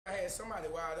somebody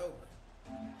wide open.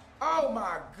 Oh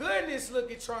my goodness,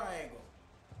 look at triangle.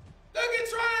 Look at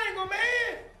triangle,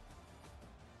 man.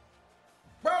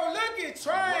 Bro, look at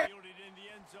triangle.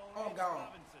 Oh, I'm gone.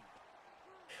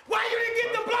 Why you didn't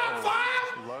get the block,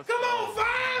 Five? Come on,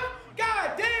 Five.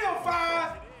 God damn,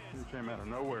 Five. You came out of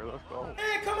nowhere. Let's go.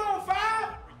 Man, come on,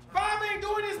 Five. Five ain't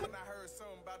doing this.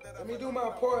 Let me do my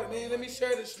part, man. Let me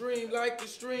share the stream, like the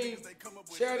stream,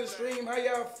 share the stream. How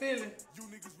y'all feeling?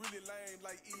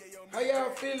 How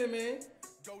y'all feeling, man?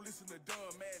 Go listen to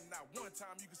Dumb Man. Not one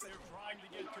time you can say you're trying to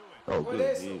get to it. Oh, well,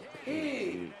 that's a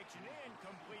pig.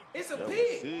 It's a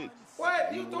pig.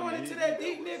 What? You throwing it to that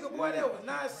deep nigga? Boy, that was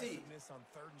not sick.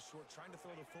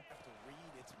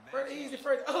 First, easy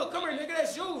first. Oh, come here, nigga.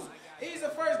 That's yours. Easy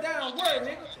first down. Word,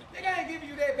 nigga. Nigga, I ain't giving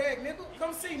you that back, nigga.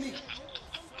 Come see me.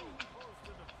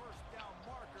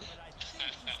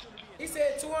 He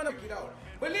said 200,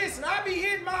 but listen, I be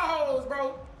hitting my hoes,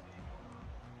 bro.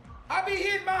 I be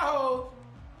hitting my hoes.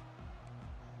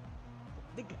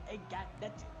 Nigga ain't got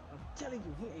that. I'm telling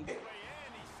you, he ain't.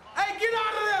 Hey, get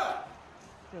out of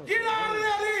there! Get out of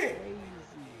there, then!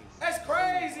 That's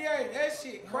crazy, ain't it? That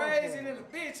shit crazy than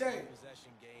a bitch, ain't it?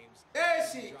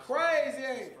 That shit crazy,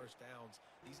 ain't it?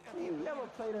 He never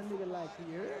played a nigga like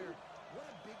you, heard?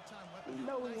 He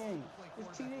know he ain't. It's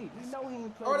TD. He know he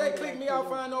ain't playing. Oh, they clicked me out,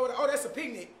 find over there. Oh, that's a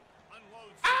picnic.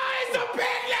 Oh, it's a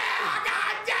picnic!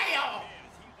 God damn!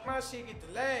 My shit get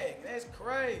the lag. That's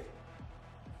crazy.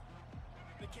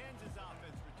 The Kansas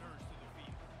offense returns to the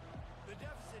field. The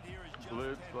deficit here is just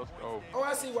Blitz, let's go. Oh,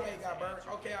 I see why he got burned.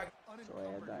 Okay,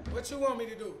 what you want me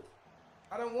to do?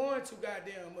 I don't want too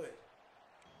goddamn much.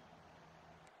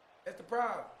 That's the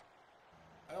problem.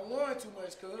 I don't want too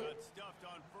much, cuz.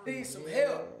 Need some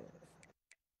help.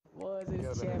 Was his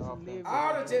chance to live? I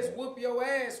ought to just whoop your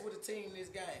ass with a team this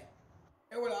game.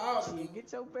 That's what I ought to do.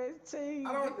 Get your best team.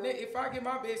 I don't. If I get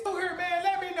my best. Who here, man?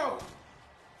 Let me know.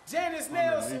 Janice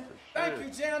Nelson. Thank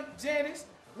you, Janice.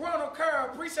 Ronald Carr.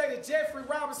 Appreciate it. Jeffrey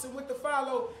Robinson with the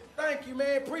follow. Thank you,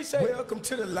 man. Appreciate it. Welcome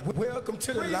to the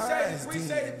Lions.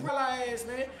 Appreciate it. Ass,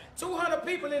 man. 200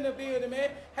 people in the building, man.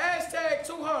 Hashtag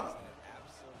 200.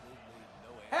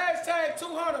 Hashtag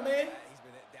 200, man.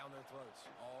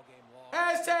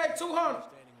 Hashtag 200.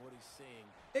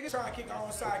 Nigga trying to kick the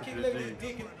onside kick, look at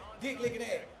this dick licking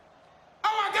ass.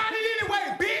 Oh, I got it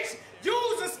anyway, bitch.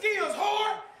 Use the skills,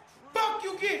 whore. Fuck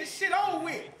you, get this shit over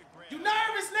with. You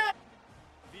nervous now?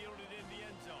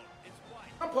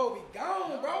 I'm supposed to be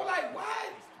gone, bro. Like,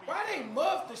 why they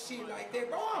muff the shit like that,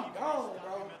 bro? I'm gone,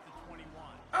 bro.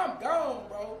 I'm gone,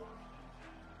 bro.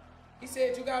 He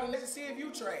said you gotta let us see if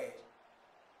you trash.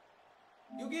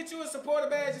 You get you a supporter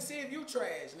badge and see if you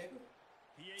trash, nigga.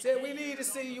 Said we need to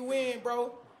see you win,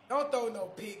 bro. Don't throw no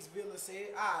pigs, Villa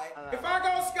said. Alright. If I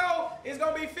go score, it's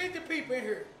gonna be 50 people in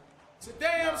here. It's a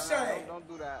damn shame. Don't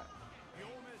do that.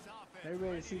 They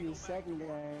ready to see this second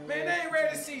game. Man, they ain't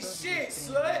ready to see shit,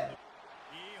 slut.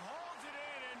 He holds it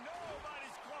in and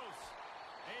nobody's close.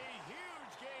 A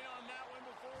huge gain on that one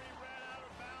before he ran out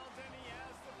of bounds, and he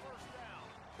has the first down.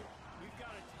 We've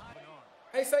got a tie on.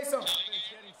 Hey, say something.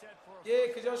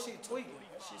 Yeah, cause your shit tweaking.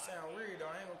 That shit sound weird though.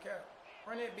 I ain't gonna cap.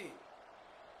 Run that beat.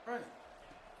 Run it.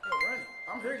 Yeah, run it.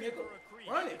 I'm here, nigga.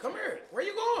 Run it. Come here. Where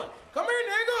you going? Come here,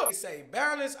 nigga. They say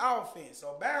balanced offense.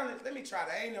 So balance. Let me try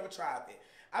that. I ain't never tried that.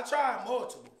 I tried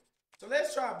multiple. So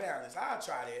let's try balance. I'll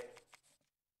try that.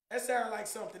 That sounds like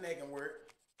something that can work.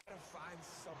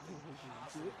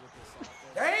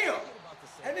 Damn.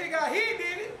 That nigga got hit,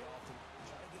 didn't it?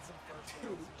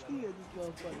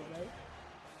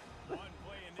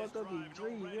 Fuck up his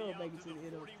dream, you don't make it to the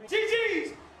end of the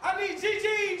GG's! I need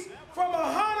GG's from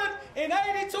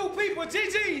 182 people.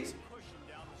 GG's!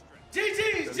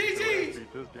 GG's! GG's!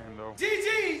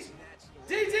 GG's!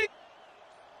 GG's!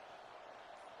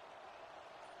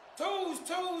 Twos.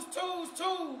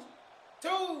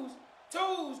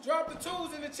 Drop the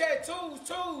twos in the chat. Twos.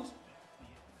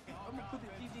 I'm gonna put the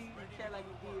GG in the chat like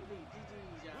you did me.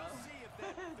 GG's, y'all. We'll see if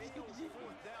that failed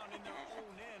fourth down in their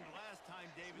own end last time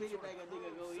David Spin it back, a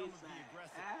nigga go inside.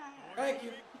 Thank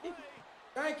you.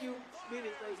 Thank you. Spin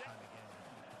it, like.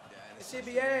 It should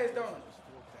be ass, don't it?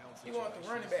 He want the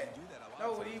running back.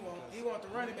 Know what he want. He want the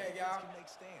running back, y'all.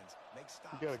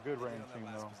 He got a good range team,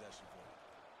 though.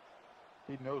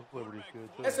 He knows Liberty's good,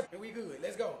 too. We good.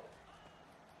 Let's go.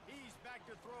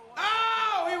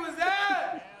 Oh, he was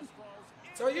there.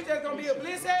 So you just gonna be a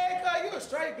blitz head, cuz? You a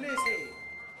straight blitz head.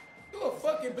 You a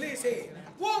fucking blitz head.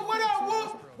 Whoop, what up,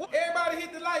 whoop? Everybody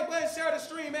hit the like button, share the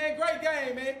stream, man. Great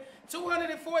game, man.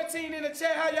 214 in the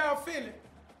chat. How y'all feeling?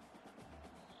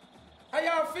 How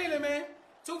y'all feeling, man?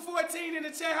 214 in the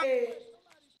chat.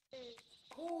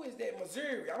 Who is that?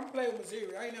 Missouri. I'm playing with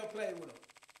Missouri. I ain't never played with them.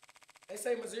 They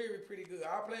say Missouri pretty good.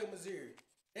 I'll play with Missouri.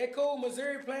 That cool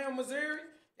Missouri playing Missouri?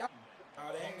 Oh,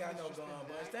 they ain't got no gun,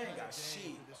 boys. They ain't got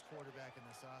shit.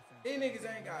 These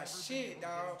niggas ain't got shit,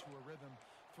 dog.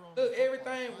 Look,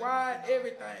 everything wide,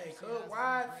 everything. Cuz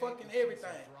wide fucking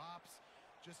everything.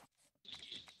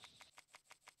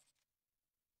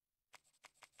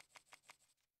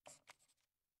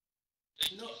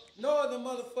 No other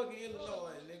motherfucking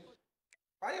Illinois, nigga.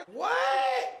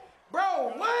 What?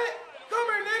 Bro, what? Come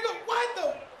here, nigga. What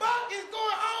the fuck is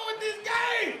going on with this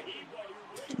game?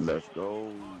 Let's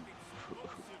go.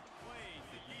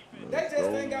 They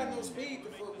just ain't got no speed to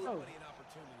fuck with. Oh.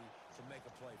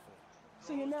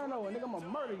 See you now, no, nigga, I'ma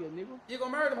murder you, nigga. You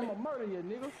gonna murder me? I'ma murder you,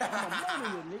 nigga. I'ma murder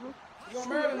you, nigga. You gonna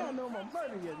murder me? I know I'ma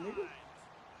murder you, nigga.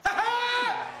 I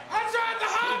tried to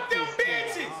hop them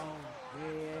bitches! Oh,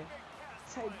 yeah.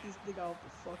 Take this nigga off the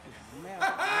fucking mouth.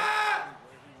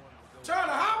 Trying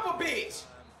to hop a bitch!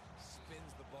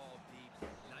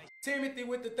 Timothy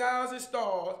with the 1,000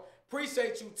 stars.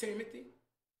 Appreciate you, Timothy.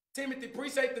 Timothy,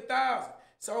 appreciate the 1,000.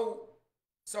 So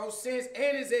since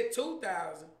N is at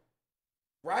 2,000,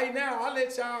 right now I'll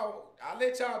let y'all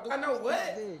do. I know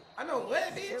what,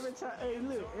 bitch. Every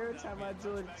time I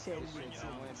join the chat,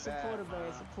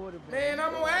 support a man. Man,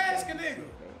 I'm gonna ask a nigga.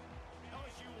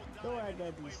 Don't I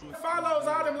got this shit. Follows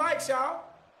all them likes, y'all.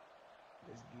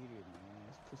 Let's get it, man.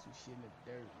 Let's put some shit in the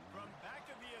dirt, man. From back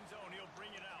of the end zone, he'll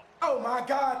bring it out. Oh my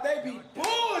God, they be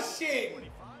bullshitting.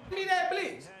 Send me that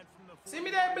blitz. Send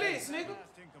me that blitz, nigga.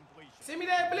 Send me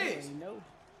that blitz.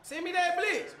 Send me that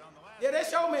blitz. Yeah,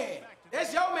 that's your man.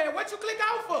 That's your man. What you click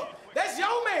out for? That's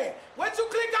your man. What you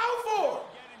click out for?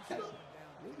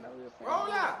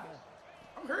 Roll out.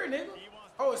 I'm here, nigga.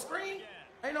 Oh, a screen?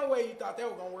 Ain't no way you thought that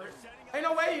was gonna work. Ain't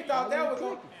no way you thought that was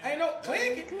gonna. Ain't no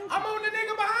clicking. I'm on the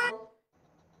nigga behind.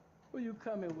 Who you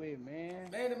coming with, man?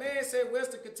 Man, the man said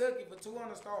Western Kentucky for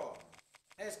 200 stars.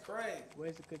 That's crazy.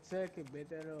 Western Kentucky, bet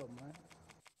that up, man.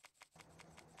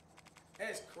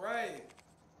 That's crazy.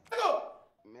 Go.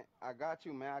 Man, I got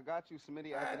you, man. I got you,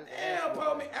 Smitty. After this Damn,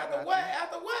 Paul, me. After what?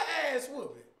 After what ass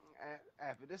whooping?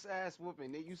 After this ass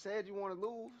whooping, you said you want to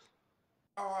lose.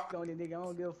 Only nigga, I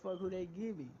don't give a fuck who they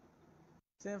give me.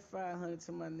 Send 500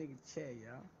 to my nigga chat,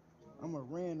 y'all. I'ma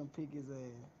random pick his ass.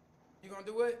 You gonna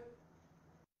do it?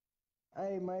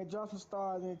 Hey, man, drop some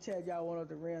stars in the chat. Y'all want up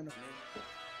the random.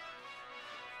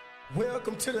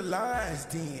 Welcome to the Lions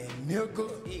Den,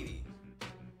 nigga. Idiot.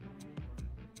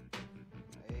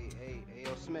 Hey,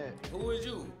 yo, Smith. Who is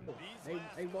you?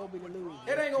 They won't be the lose.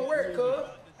 That ain't gonna work, cuz.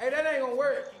 Hey, that ain't gonna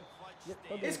work.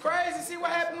 It's crazy. See what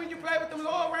happened when you play with them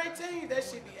lower ranked teams? That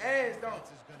shit be ass, don't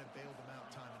it?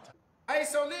 Hey,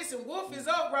 so listen, Wolf is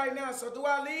up right now. So do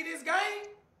I lead this game?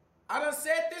 I done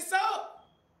set this up.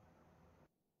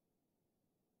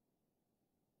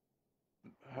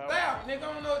 Wow, nigga,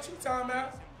 I don't know what you talking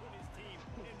about.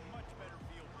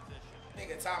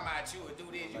 Nigga talking about you would do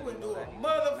this. You wouldn't do a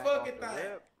motherfucking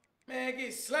thing. Man,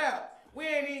 get slapped. We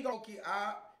ain't even gonna get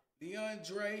out.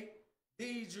 DeAndre,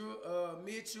 Deidre,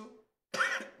 Mitchell,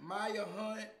 Maya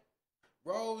Hunt,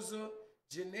 Rosa,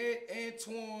 Jeanette,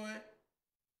 Antoine,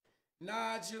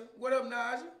 Naja. What up,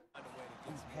 Naja? I'm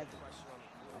happy.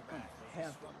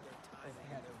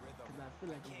 Because I feel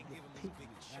like I'm getting picky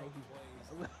right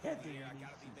here.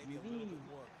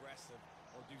 More aggressive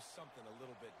or do something a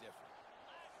little bit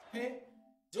different.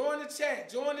 Join the chat.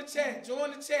 Join the chat.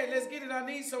 Join the chat. Let's get it. I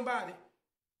need somebody.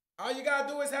 All you gotta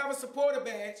do is have a supporter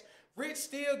badge. Rich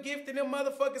still gifting them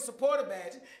motherfucking supporter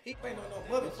badges. He ain't on no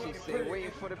motherfucking prayer.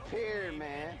 Waiting for the period,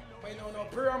 man. Ain't on no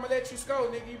prayer. I'ma let you score,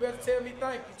 nigga. You better tell me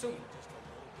thank you too.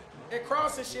 That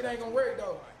crossing shit ain't gonna work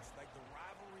though.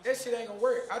 That shit ain't gonna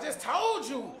work. I just told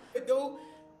you, dude.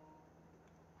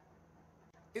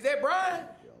 Is that Brian?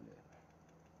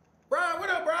 Brian, what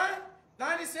up, Brian?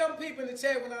 97 people in the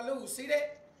chat when I lose. See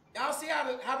that? Y'all see how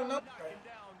the number?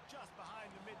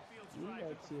 You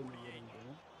gotta tell me what I'm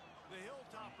doing.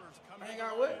 I ain't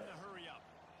got what?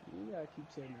 You gotta keep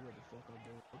telling me what the fuck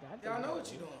I'm doing. Y'all know what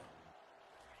you doing.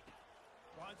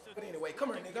 But anyway, come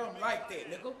here, nigga. I'm like that,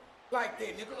 nigga. Like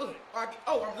that, nigga.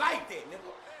 Oh, I'm like that,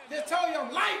 nigga. Just told you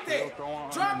I'm like that.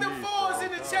 Drop them fours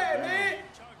in the chat, man.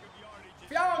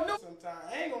 If y'all knew sometimes,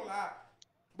 I ain't gonna lie.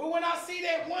 But when I see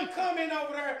that one comment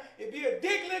over there, it be a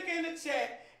dick lick in the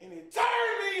chat, and it turn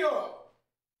me up.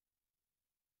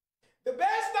 The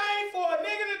best thing for a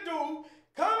nigga to do,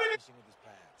 come in.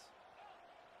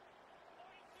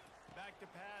 Back to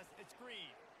pass, it's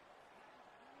Green.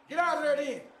 Get out of there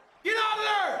then. Get out of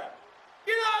there.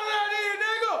 Get out of there then,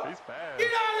 nigga. He's fast.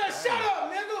 Get out of there. Shut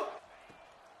up, nigga.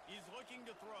 He's looking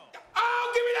to throw.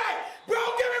 Oh, give me that. Bro,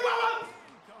 give me my.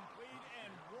 Complete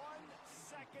and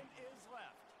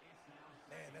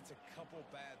That's a couple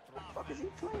bad What the fuck throws. is he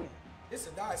playing? It's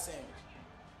a die sandwich.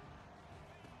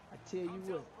 I tell you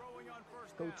what, Throwing on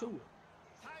first go down. to it.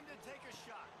 Time to take a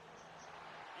shot.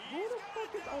 Who the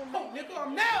fuck is on Oh, nigga,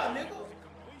 I'm now, nigga.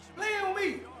 Playing with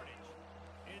me.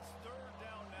 It's third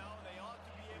down now, and they ought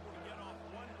to be able to get off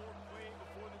one more play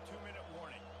before the 2-minute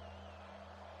warning.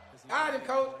 Got him,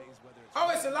 coach.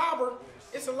 Oh, it's a lobber.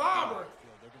 It's a lobber.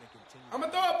 I'm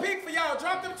going to throw a pick for y'all.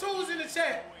 Drop them tools in the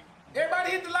chat.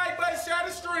 Everybody hit the like button, share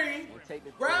the stream.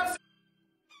 Grab some.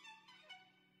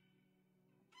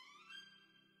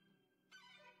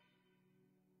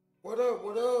 What up,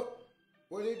 what up?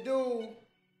 What it do?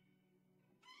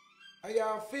 How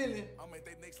y'all feeling?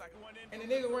 And the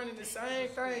nigga running the same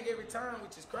thing every time,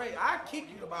 which is crazy. I kick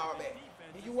you the ball back,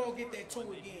 and you won't get that two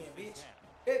again, bitch.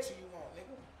 Bet you won't,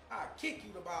 nigga. I kick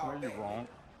you the ball back. No, you're wrong.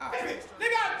 Nigga,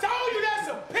 I told you that's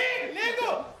a pick,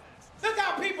 nigga. Look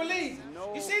how people leave.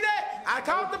 You see that? I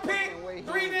caught the pick. 3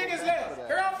 niggas left.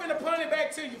 Girl, I'm finna punt it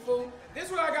back to you, fool. This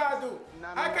is what I gotta do.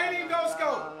 I can't even go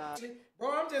score.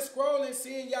 Bro, I'm just scrolling,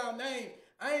 seeing y'all name.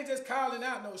 I ain't just calling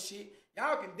out no shit.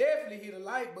 Y'all can definitely hit a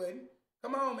like button.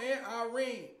 Come on, man.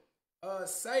 Irene,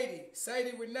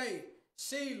 Sadie Renee,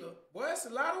 Sheila. Boy, that's a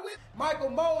lot of it. Michael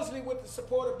Mosley with the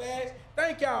supporter badge.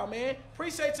 Thank y'all, man.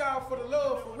 Appreciate y'all for the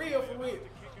love, for real, for real.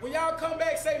 When y'all come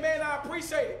back, say, man, I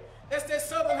appreciate it. That's that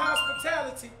Southern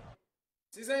hospitality.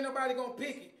 Since ain't nobody gonna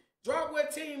pick it. Drop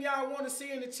what team y'all want to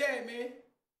see in the chat, man.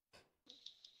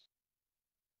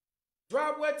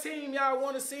 Drop what team y'all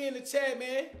want to see in the chat,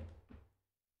 man.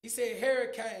 He said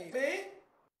Hurricane, man.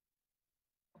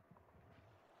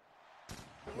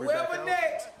 Whoever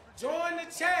next, join the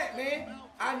chat, man.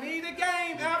 I need a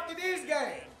game after this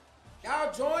game.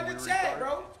 Y'all join the chat,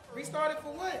 bro. Restarted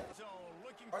for what?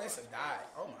 Oh, that's a die.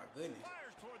 Oh, my goodness.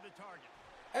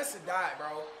 That's a die,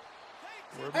 bro.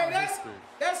 Hey,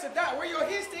 that's a die. Where your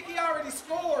hit stick, he already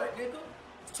scored, nigga.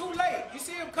 It's too late. You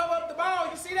see him cover up the ball.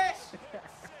 You see that?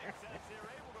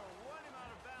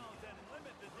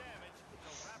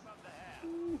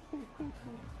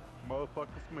 Motherfucker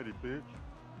Smitty, bitch.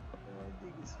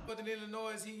 But in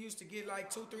Illinois, he used to get like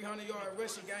 200-300 yard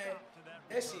rushing game.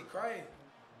 That shit crazy.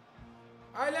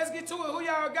 All right, let's get to it. Who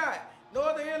y'all got?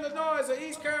 Northern Illinois or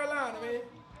East Carolina, man?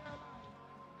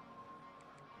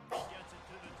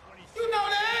 You know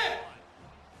that.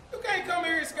 You can't come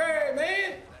here scared,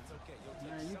 man.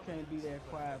 Man, you can't be that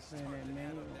quiet saying that,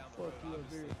 man. He gonna fuck you up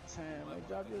every time. Man,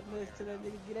 drop your message to that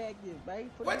nigga, get active, baby.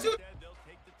 What you? They'll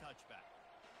take the touchback.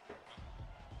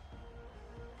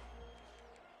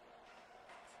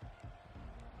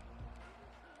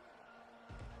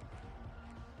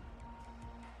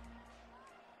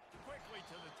 Quickly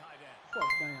to the tight end.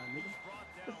 Fuck down, nigga.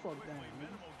 The fuck down,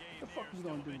 nigga. The fuck you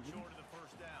gonna do, nigga?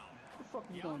 The fuck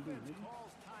you gonna do, nigga?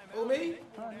 Who, me?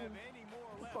 Huh, nigga?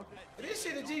 The fuck? This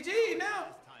shit a GG now.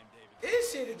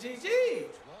 This shit a GG.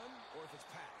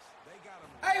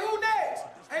 Hey, who next?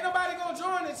 Ain't nobody gonna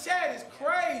join the chat. It's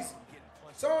crazy.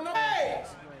 So no hey.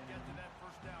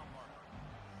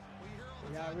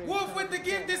 Y'all ready? Wolf with the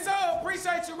gift this up.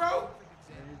 Appreciate you, bro.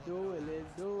 Let's do it.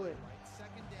 Let's do it.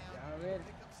 Y'all ready?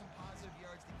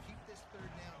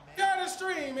 Got a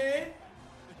stream, man.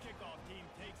 The kickoff team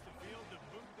takes the field to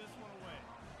boot this one away.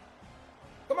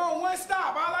 Come on, one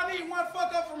stop. All I need one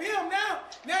fuck up from him now.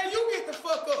 Now you get the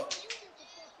fuck up.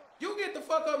 You get the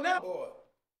fuck up now, boy.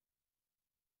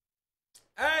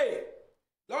 Hey,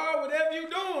 Lord, whatever you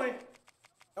doing,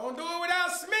 don't do it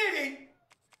without Smitty.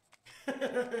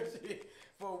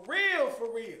 For real,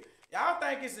 for real. Y'all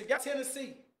think it's a guy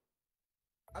Tennessee.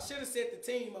 I should have set the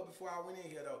team up before I went in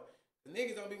here, though. The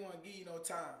niggas don't be want to give you no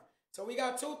time. So we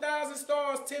got 2,000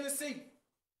 stars, Tennessee.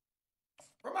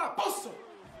 Where my poster?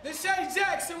 Deshae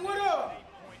Jackson, what up?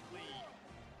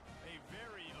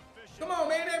 Come on,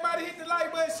 man. Everybody hit the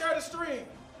like button, share the stream.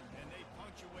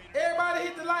 Everybody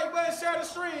hit the like button, share the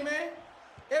stream, man.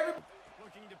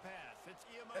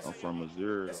 I'm from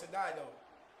Missouri. That's a die,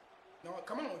 though. No,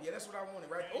 come on. Yeah, that's what I wanted,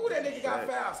 right? Ooh, that nigga got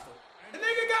faster. The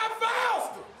nigga got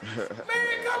faster.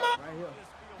 Man, come on. Right here.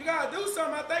 You gotta do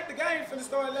something. I think the game finna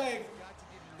start lagging.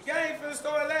 The game finna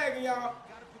start lagging, y'all.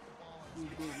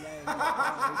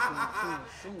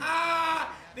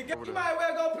 The game, you might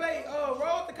well go play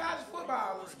road to college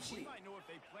football or some shit.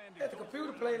 Let the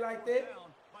computer play like that.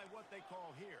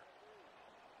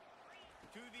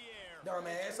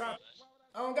 Dumbass.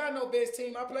 I don't got no best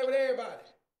team. I play with everybody.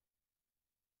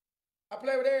 I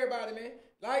play with everybody, man.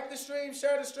 Like the stream,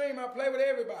 share the stream. I play with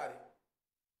everybody.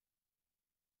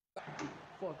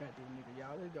 Fuck out this nigga,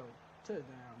 y'all. Let's go.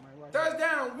 Touchdown, man. Right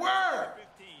Touchdown, word!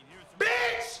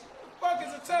 Bitch! Fuck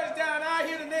is a touchdown. I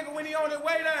hit a nigga when he on his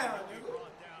way down, nigga.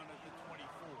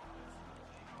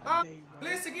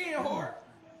 Blitz again, whore.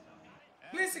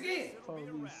 Blitz again. Supposed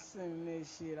to be sending that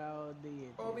shit all day.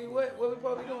 Supposed to be what? What we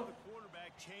supposed to be doing?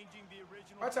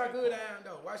 Watch how good I am,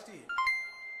 though. Watch this.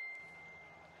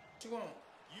 What you want?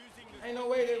 Ain't no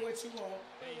way that's what you want.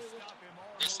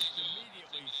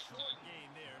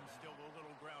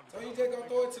 So you just gonna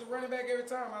throw it to the running back every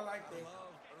time? I like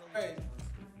that. Hey,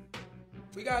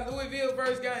 we got Louisville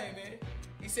versus game, man.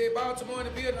 He said Baltimore in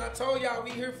the building. I told y'all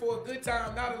we here for a good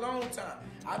time, not a long time.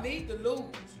 I need to lose.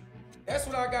 That's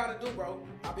what I gotta do, bro.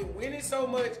 I've been winning so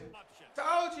much.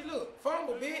 Told you, look,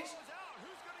 fumble, bitch.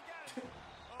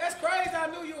 That's crazy. I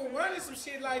knew you were running some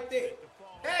shit like that.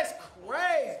 That's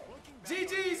crazy.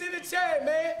 GG's in the chat,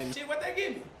 man. Shit, what they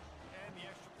give me?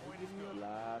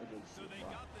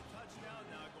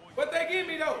 What they give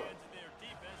me, though?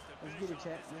 Let's get a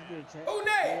chat. Let's get a chat. Who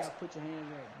next? Put your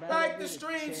hands up. Like the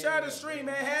stream, share the stream,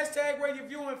 man. Hashtag where you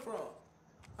viewing from.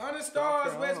 100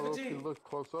 stars, West Virginia. Look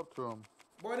close up to him.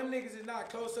 Boy, them niggas is not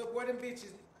close up. Boy, them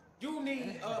bitches. You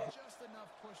need up. Just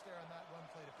enough push there on that run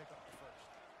play to pick up the first.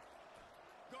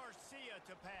 Garcia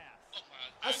to pass.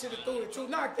 I should have threw it too.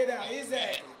 Knock it out.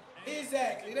 Exactly.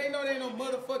 Exactly. They know they ain't no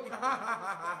motherfucking.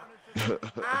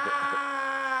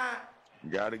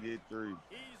 Gotta get 3.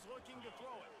 He's looking to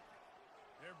throw it.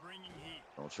 They're bringing heat.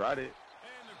 Don't try that.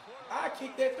 I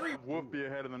kick that 3. Whoop be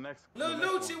ahead in the next. Lil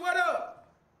Lucci, what up?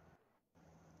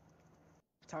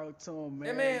 Talk to him, man.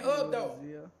 That man up though.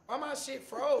 Why my shit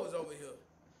froze over here?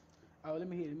 Oh, let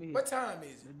me hit. What time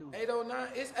is it?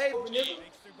 8:09. It's 8, nigga.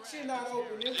 Shit not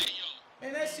open, nigga.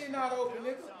 Man, that shit not open,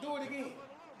 nigga. Do it again.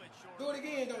 Do it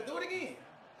again, though. Do it again.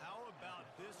 How about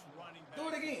this running back Do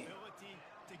it again. ability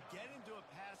to get into a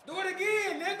pass? Do it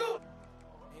again, nigga.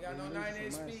 Ain't got no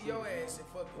 98 speed. Your ass in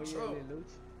fucking trouble.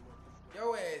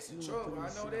 Your ass in trouble.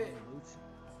 I know that.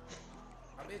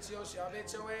 I bet your ass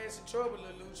in trouble,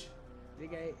 Lil Lucci.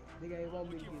 Nigga ain't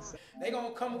want me to get something. They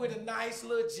gonna come with a nice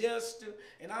little gesture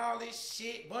and all this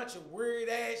shit, bunch of weird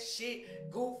ass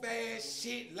shit, goof ass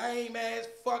shit, lame ass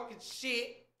fucking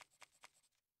shit.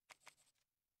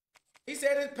 He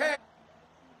said it's packed.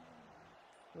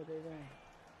 What they doing?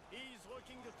 He's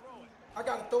looking to throw it. I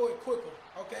gotta throw it quicker.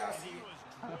 Okay, I see it.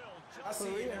 I see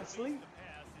it now. Sleep.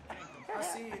 I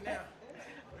see it now.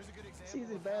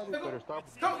 She's as bad as Better stop.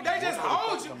 They just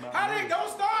hold you. How they don't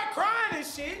start crying and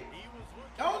shit.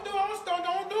 Don't do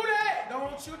that.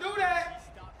 Don't you do that.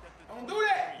 Don't do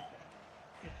that.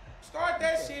 Start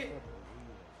that shit.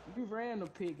 You random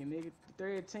picking, nigga.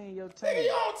 13, your team. Nigga, you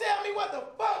don't tell me what the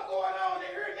fuck going on in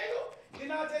here, nigga.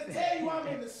 Then I'll just tell you I'm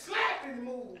in the slapping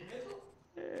mood,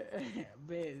 nigga.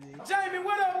 Bet, nigga. Jamie,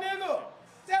 what up, nigga?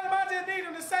 Tell him I just need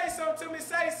him to say something to me.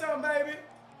 Say something, baby.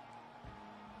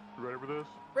 You ready for this?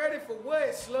 Ready for what,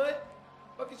 slut?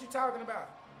 What is you talking about?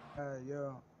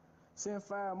 Yo. Send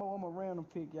 5 more. I'm a random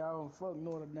pick, y'all. Fuck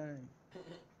Notre Dame.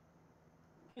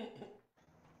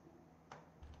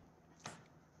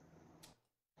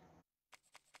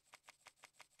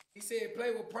 He said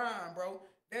play with Prime, bro.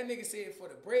 That nigga said for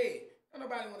the bread. Don't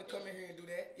nobody want to come in here and do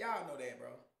that. Y'all know that, bro.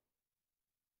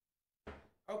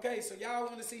 Okay, so y'all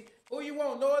want to see who you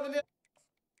want, Northern?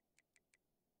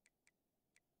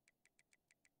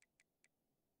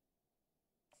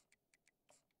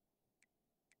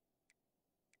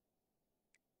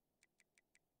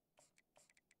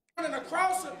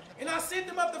 Across her, and I sent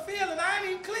them up the field, and I ain't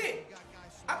even click.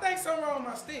 I think something wrong with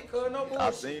my stick, cuz no bullshit.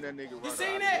 I seen that nigga run. You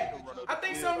seen that? I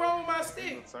think something wrong with my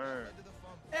stick.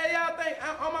 Hey, y'all think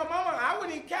on my mama? I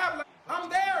wouldn't even cap. I'm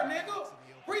there, nigga.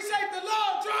 Appreciate the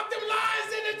love. Drop them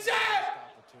lines in the chat.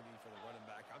 Opportunity for the running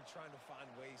back. I'm trying to find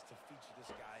ways to feature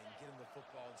this guy and get him the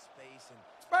football in space and.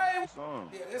 Spray. Some.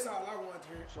 Yeah, that's all I want to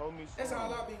hear. Show me some. That's all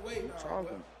I be waiting on.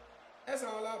 Bro. That's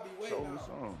all I be waiting on.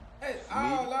 Some. That's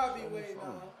all I be waiting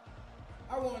on.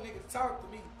 I want a nigga to talk to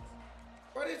me.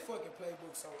 Bro, this fucking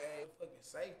playbook so ass. Fucking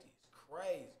safety is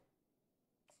crazy.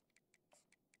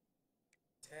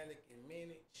 Metallic and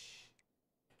minute.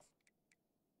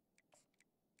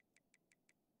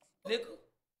 Nigga.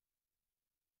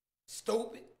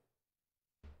 Stupid.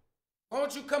 Why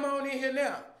don't you come on in here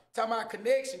now? Talking about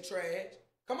connection trash.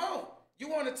 Come on. You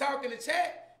want to talk in the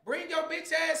chat? Bring your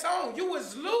bitch ass on. You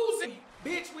was losing.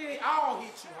 Bitch, we ain't all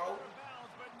hit you, ho.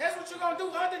 That's what you gonna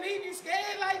do underneath? You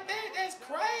scared like that? That's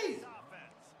crazy.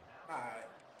 Alright.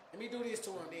 Let me do this to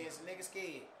him then. So nigga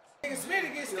scared. Nigga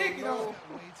Smitty get sticky though.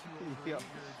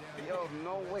 Yo,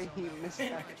 no way he missed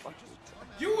that fucking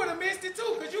You would have missed it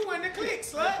too, cause you wouldn't have clicked,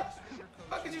 slut.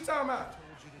 What is you talking about?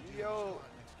 Yo,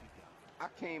 I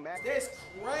came back. That's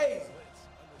crazy.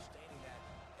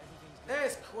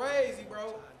 That's crazy,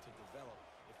 bro.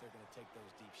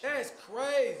 That's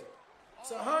crazy. It's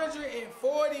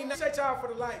 149. Appreciate y'all for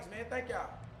the likes, man. Thank y'all.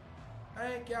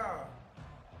 Thank y'all.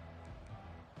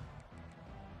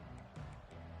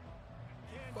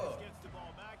 Fuck. Gets the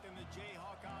ball back, and the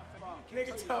Jayhawk offense.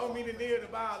 Nigga told me to kneel the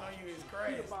ball on you is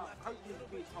crazy. Let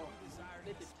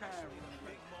the time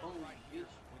run. Boom,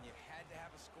 bitch. When you had to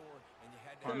have a score and you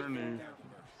had to Underneath.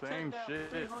 Same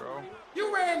shit, bro.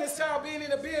 You ran this child being in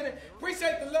the building.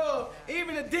 Appreciate the love.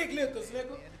 Even the dick lickers,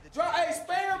 nigga. Hey,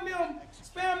 spam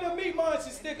them meat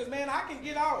munching stickers, man. I can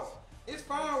get off. It's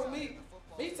fine with me.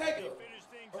 Me taking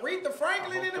Aretha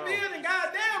Franklin in the building.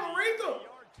 Goddamn, Aretha.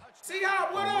 See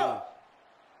how what up?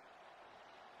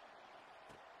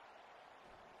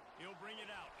 He'll bring it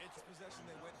out. It's possession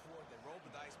they went for. They rolled the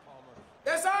dice, Palmer.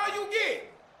 That's all you get.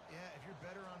 Yeah, if you're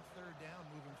better on third down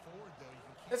moving forward, though, you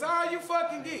can keep That's all you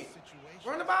fucking get.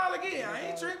 Run the ball again.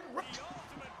 I ain't tripping. the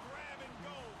ultimate grab and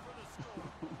go for the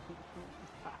score.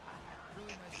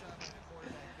 really nice shot by the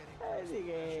quarterback getting That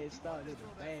nigga ass started in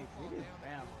the bag. It is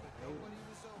balanced, bro.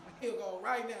 He'll go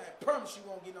right now. I promise you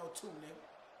won't get no 2, nigga.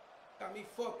 Got me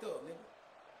fucked up, nigga.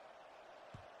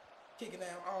 Kicking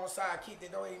down onside kick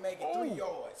that don't even make it 3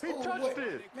 yards. He Ooh, touched what?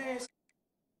 it. Man.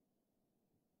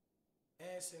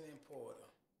 Anson and Porter.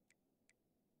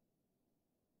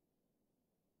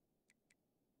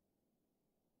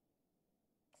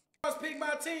 Let's pick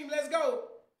my team. Let's go.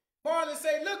 Marlon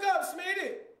say, look up,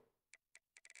 Smitty.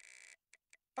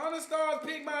 Hunter Stars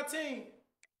pick my team.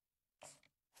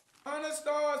 Hunter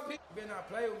Stars pick. You better not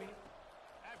play with me.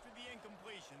 After the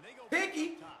incompletion, they go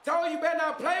Picky, told you better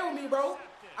not play with me, bro.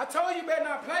 I told you better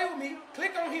not play with me.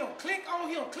 Click on him. Click on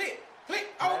him. Click. Click.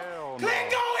 Oh, Hell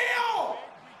click no. on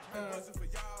him.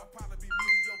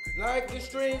 Like the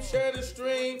stream, share the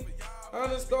stream.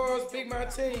 Hunter Stars pick my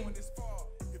team.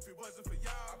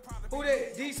 Who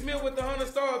that? D Smith with the Hunter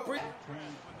Stars.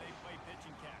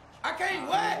 I can't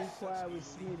what? Be quiet with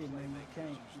Smitty, man. You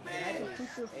can't. Man.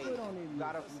 Put your foot on it. You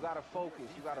gotta focus.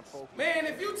 You gotta focus. Man,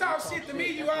 if you talk shit to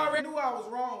me, you already knew I was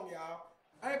wrong, y'all.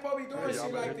 I ain't supposed to be doing Hey, y'all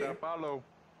shit better like hit that. that follow.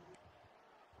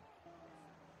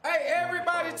 Hey,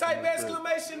 everybody type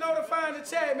exclamation notify in the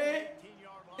chat, man.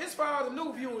 This for all the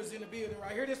new viewers in the building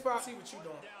right here. This for see what you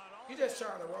doing. You just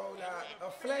trying to roll out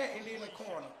a flat and then a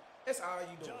corner. That's all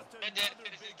you doing.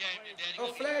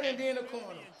 A flat and then a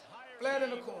corner. Flat in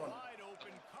the corner.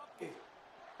 Yeah.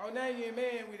 Oh, now you in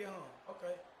man with it, huh?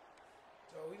 Okay.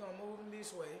 So we gonna move him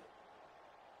this way.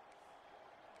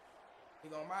 We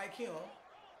gonna mic him.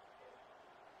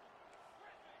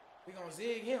 We gonna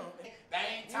zig him.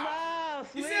 Bang top. Wow,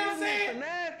 You see what I'm saying?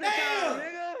 Nasty Damn. time,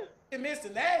 nigga. It missed the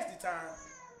nasty time.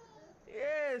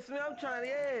 Yeah, Smith, I'm trying to,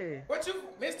 yeah. What you,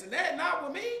 Mr. Nat, not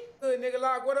with me? Good nigga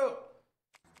lock, what up?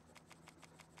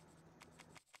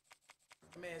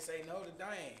 My man say no to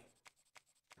Dane.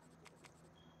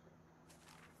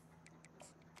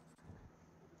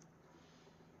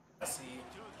 I see it.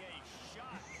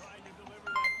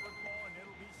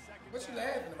 What you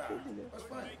laughing about? What's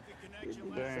funny?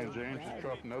 Damn, James just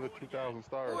dropped another 2,000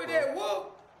 stars. Who is bro. that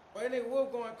Whoop? Boy, that nigga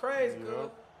Whoop going crazy,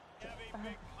 girl.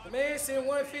 The man sent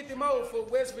 150 more for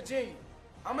West Virginia.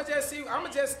 I'ma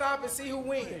just stop and see who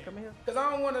wins. Cause I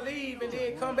don't want to leave and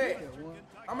then come back.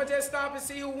 I'ma just stop and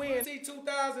see who wins. See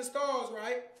 2,000 stars,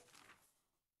 right?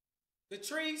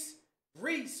 Latrice,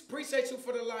 Reese, appreciate you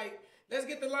for the like. Let's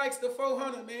get the likes to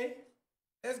 400, man.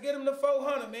 Let's get them to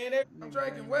 400, man. I'm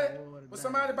drinking what? Will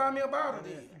somebody buy me a bottle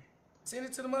then? Send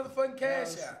it to the motherfucking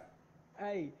cash out.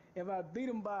 Hey, if I beat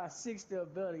him by 60 or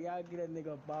better, y'all get that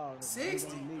nigga a ball.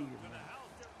 60? I'm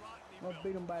gonna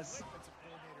beat him by 60.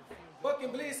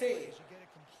 Fucking Bliss head. You get a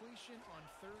completion on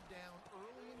third down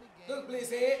early in the game. Look,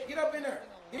 Bliss head, get up in there.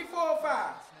 Give me 4 or 5.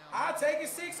 I'll take it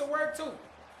 6 or work 2.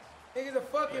 Nigga's a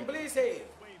fucking Bliss head.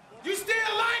 You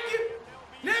still like it?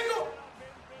 Nigga?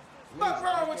 What's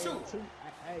wrong with you?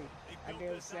 Hey, I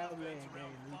gave Southland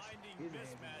game. His ass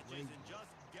is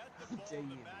I'm tell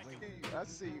you, I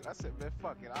see you. I said, man,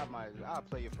 fuck it. I'll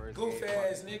play your first Goof game.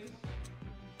 ass nigga.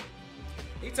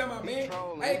 He talking about me.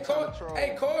 trolling, Hey, he tryna troll.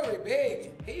 hey, Corey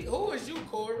begging. Who is you,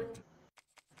 Corey?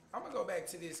 I'm gonna go back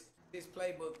to this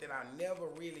playbook that I never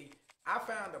really. I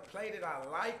found a play that I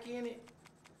like in it,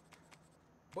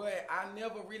 but I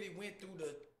never really went through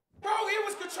the. Bro, he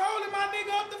was controlling my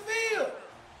nigga up the field.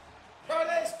 Bro,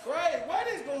 that's crazy. What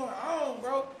is going on,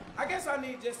 bro? I guess I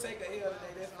need to just take a L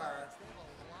today. That's fine.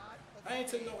 I ain't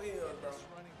took no L's, bro.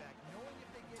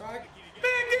 So man,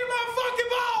 give me my fucking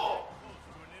ball!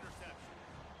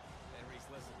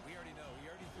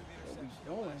 what we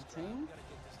doing, team?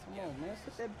 Come on, man.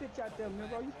 Put that bitch out there, man,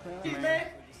 bro. You playing? G's, man.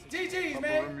 GG's, Upper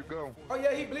man. room you go. Oh,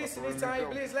 yeah, he blitzed Upper this room time. He you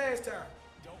go. blitzed last time.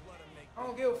 I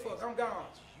don't give a fuck. I'm gone.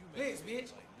 Blitz,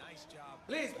 bitch.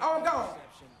 Blitz. Oh, I'm gone.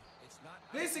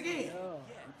 Blitz again.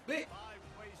 Blitz.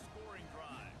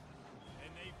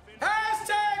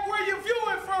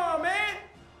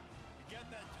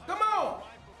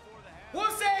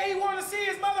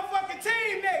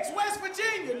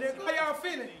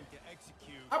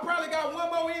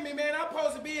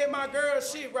 my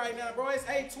girl's shit right now, bro. It's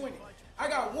 8:20. I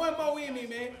got one more in me,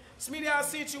 man. Smitty, I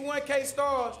sent you 1K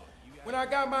stars when I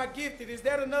got my gifted. Is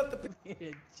that enough to...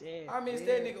 I missed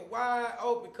that nigga wide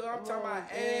open, cuz I'm talking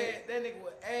about ass. That nigga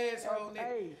was asshole, nigga.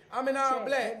 Hey, I'm in all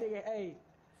black. That nigga, hey,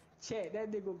 chat,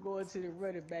 that nigga going to the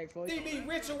running back for DB,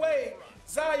 Richard Wade,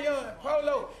 Zion,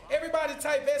 Polo. Everybody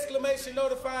type exclamation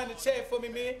notify in the chat for me,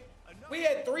 man. We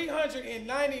had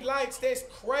 390 likes. That's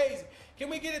crazy.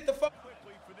 Can we get it the fuck?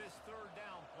 Quickly for this third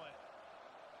down play.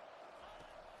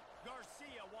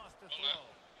 Garcia wants to throw.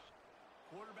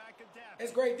 Quarterback adapt.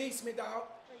 That's great D, Smith, dog.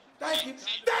 Thank you.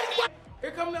 Thank you.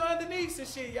 Here come the underneath and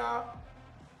shit, y'all.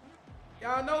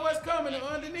 Y'all know what's coming, the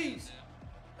underneath.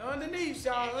 The underneath,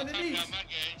 y'all, underneath.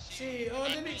 Shit,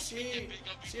 underneath, shit.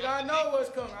 Shit, I know what's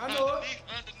coming. I know it.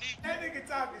 That nigga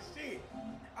talking shit.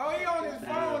 Oh, he on his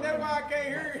phone. That's why I can't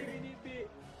hear it.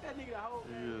 That nigga the whole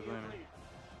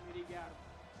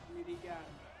He got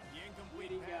him. The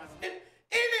incomplete pass.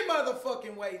 Any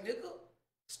motherfucking way, nigga.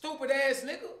 Stupid ass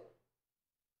nigga.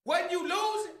 Wasn't you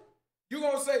losing? You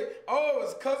gonna say, oh,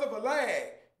 it's cause of a lag.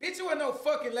 Bitch, you ain't no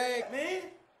fucking lag, man.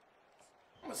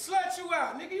 I'ma slut you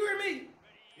out, nigga. You hear me?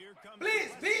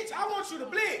 Blitz, bitch. I want you to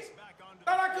blitz.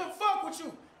 Thought I couldn't fuck with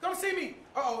you. Come see me.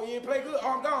 Uh-oh, you ain't play good.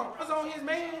 Oh, I'm gone. I was on his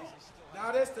man.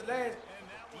 Nah, that's the last.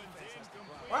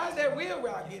 Why is that wheel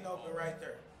route getting open right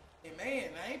there? And man,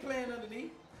 I ain't playing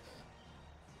underneath.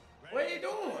 What are you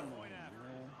doing?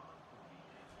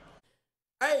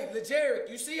 Hey, LeJerick,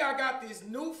 you see I got this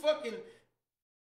new fucking